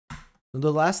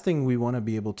The last thing we want to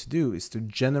be able to do is to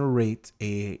generate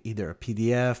either a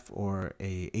PDF or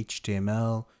a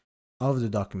HTML of the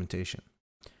documentation.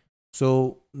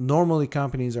 So normally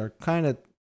companies are kind of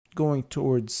going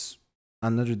towards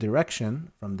another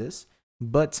direction from this,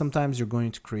 but sometimes you're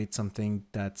going to create something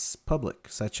that's public,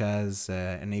 such as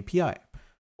an API,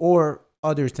 or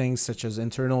other things such as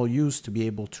internal use to be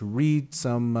able to read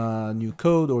some new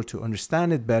code or to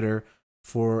understand it better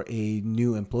for a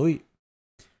new employee.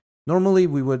 Normally,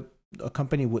 a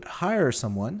company would hire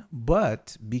someone,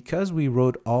 but because we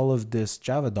wrote all of this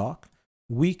JavaDoc,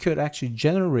 we could actually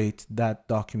generate that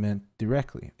document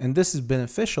directly. And this is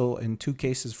beneficial in two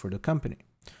cases for the company.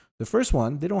 The first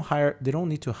one, they don't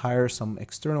need to hire some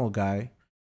external guy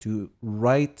to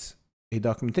write a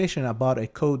documentation about a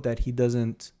code that he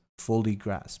doesn't fully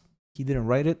grasp. He didn't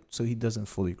write it, so he doesn't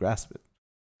fully grasp it.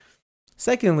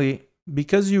 Secondly,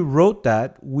 because you wrote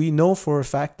that, we know for a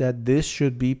fact that this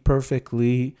should be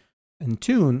perfectly in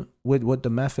tune with what the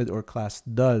method or class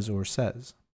does or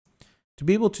says. To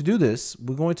be able to do this,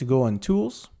 we're going to go on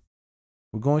Tools.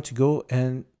 We're going to go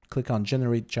and click on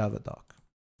Generate JavaDoc.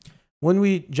 When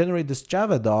we generate this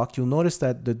JavaDoc, you'll notice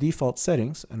that the default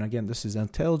settings, and again, this is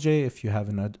IntelliJ. If you have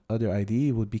another IDE,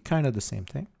 it would be kind of the same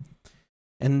thing.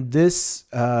 And this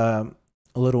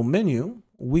little menu,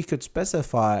 we could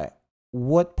specify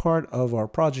what part of our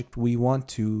project we want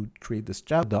to create this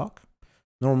JavaDoc.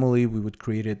 Normally, we would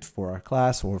create it for our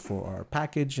class or for our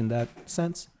package in that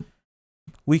sense.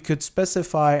 We could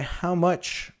specify how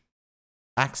much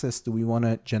access do we want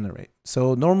to generate.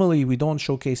 So normally, we don't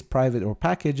showcase private or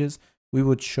packages. We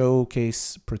would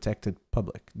showcase protected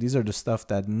public. These are the stuff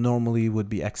that normally would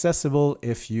be accessible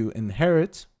if you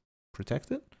inherit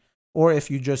protected, or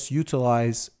if you just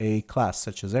utilize a class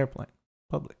such as airplane,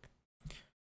 public.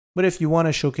 But if you want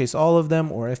to showcase all of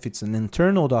them, or if it's an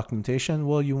internal documentation,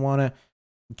 well, you want to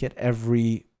get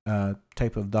every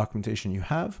type of documentation you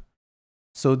have.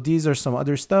 So these are some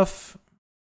other stuff.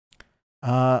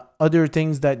 Other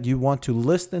things that you want to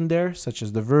list in there, such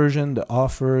as the version, the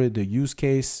offer, the use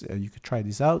case, you could try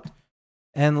these out.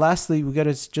 And lastly, we got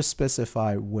to just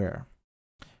specify where.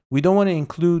 We don't want to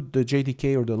include the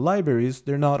JDK or the libraries.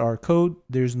 They're not our code.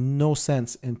 There's no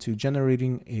sense into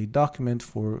generating a document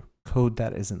for code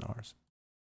that isn't ours.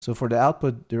 So for the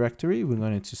output directory, we're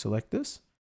going to select this.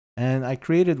 And I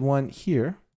created one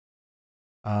here.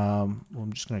 Well,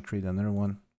 I'm just going to create another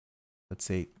one. Let's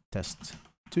say test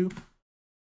 2.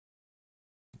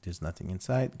 There's nothing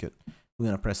inside. Good. We're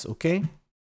going to press OK.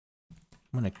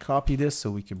 I'm going to copy this so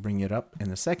we can bring it up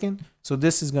in a second. So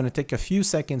this is going to take a few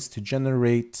seconds to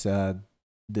generate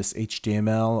this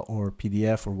HTML or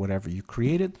PDF or whatever you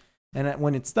created. And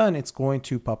when it's done, it's going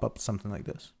to pop up something like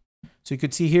this. So you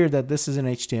could see here that this is an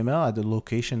HTML at the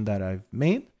location that I've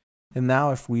made. And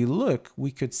now if we look,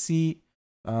 we could see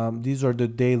these are the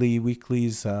daily,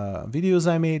 weeklies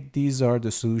videos I made. These are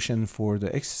the solution for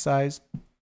the exercise.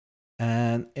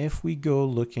 And if we go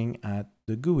looking at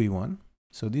the GUI one,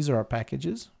 so these are our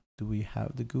packages. Do we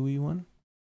have the GUI one?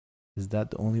 Is that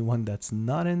the only one that's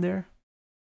not in there?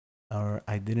 Or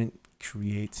I didn't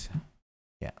create,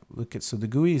 yeah, look at, so the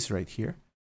GUI is right here.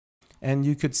 And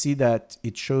you could see that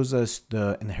it shows us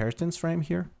the inheritance frame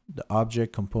here, the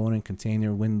object, component,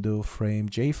 container, window, frame,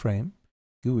 JFrame,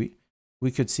 GUI. We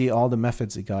could see all the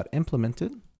methods it got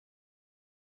implemented.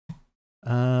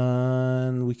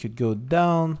 And we could go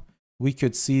down. We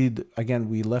could see, again,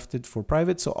 we left it for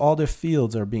private. So all the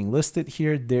fields are being listed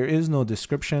here. There is no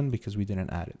description because we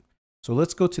didn't add it. So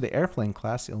let's go to the airplane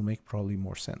class. It'll make probably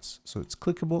more sense. So it's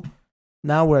clickable.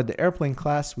 Now we're at the airplane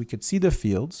class. We could see the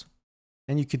fields.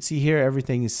 And you could see here,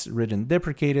 everything is written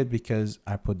deprecated because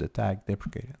I put the tag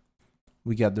deprecated.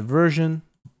 We got the version,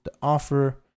 the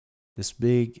offer, this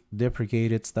big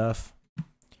deprecated stuff.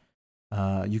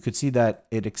 You could see that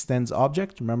it extends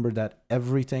object. Remember that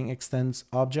everything extends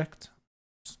object.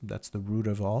 That's the root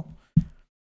of all.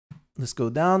 Let's go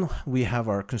down. We have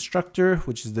our constructor,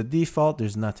 which is the default.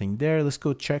 There's nothing there. Let's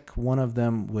go check one of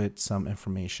them with some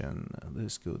information.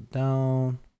 Let's go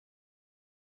down.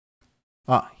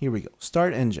 Ah, here we go.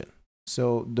 Start engine.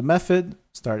 So the method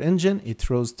start engine, it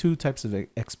throws two types of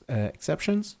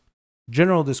exceptions.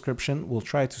 General description will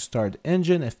try to start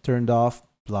engine if turned off,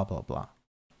 blah, blah, blah.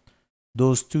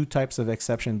 Those two types of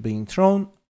exception being thrown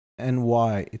and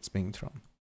why it's being thrown.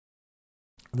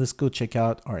 Let's go check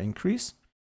out our increase.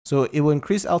 So it will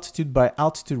increase altitude by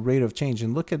altitude rate of change.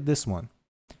 And look at this one.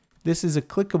 This is a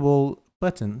clickable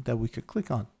button that we could click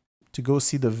on to go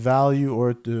see the value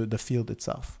or the field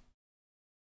itself.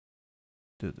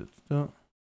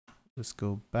 Let's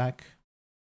go back.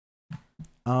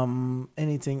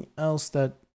 Anything else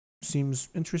that seems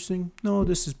interesting. No,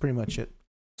 this is pretty much it.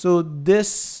 So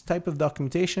this type of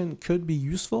documentation could be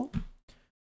useful.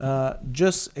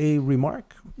 Just a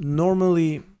remark.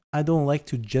 Normally, I don't like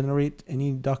to generate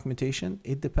any documentation.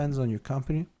 It depends on your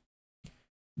company.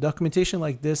 Documentation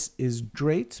like this is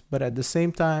great, but at the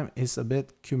same time, it's a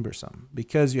bit cumbersome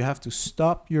because you have to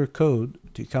stop your code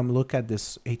to come look at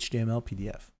this HTML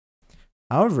PDF.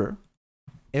 However,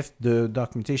 if the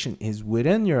documentation is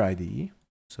within your IDE,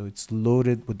 so it's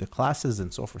loaded with the classes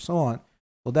and so forth, so on,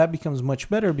 well, that becomes much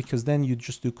better because then you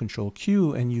just do Control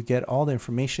Q and you get all the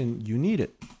information you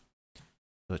needed,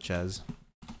 such as,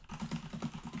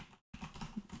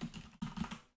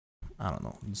 I don't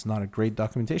know, it's not a great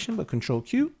documentation, but Control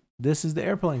Q, this is the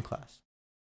airplane class.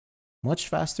 Much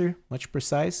faster, much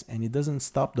precise, and it doesn't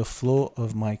stop the flow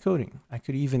of my coding. I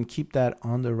could even keep that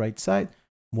on the right side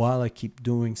while I keep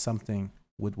doing something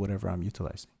with whatever I'm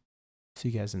utilizing. See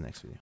you guys in the next video.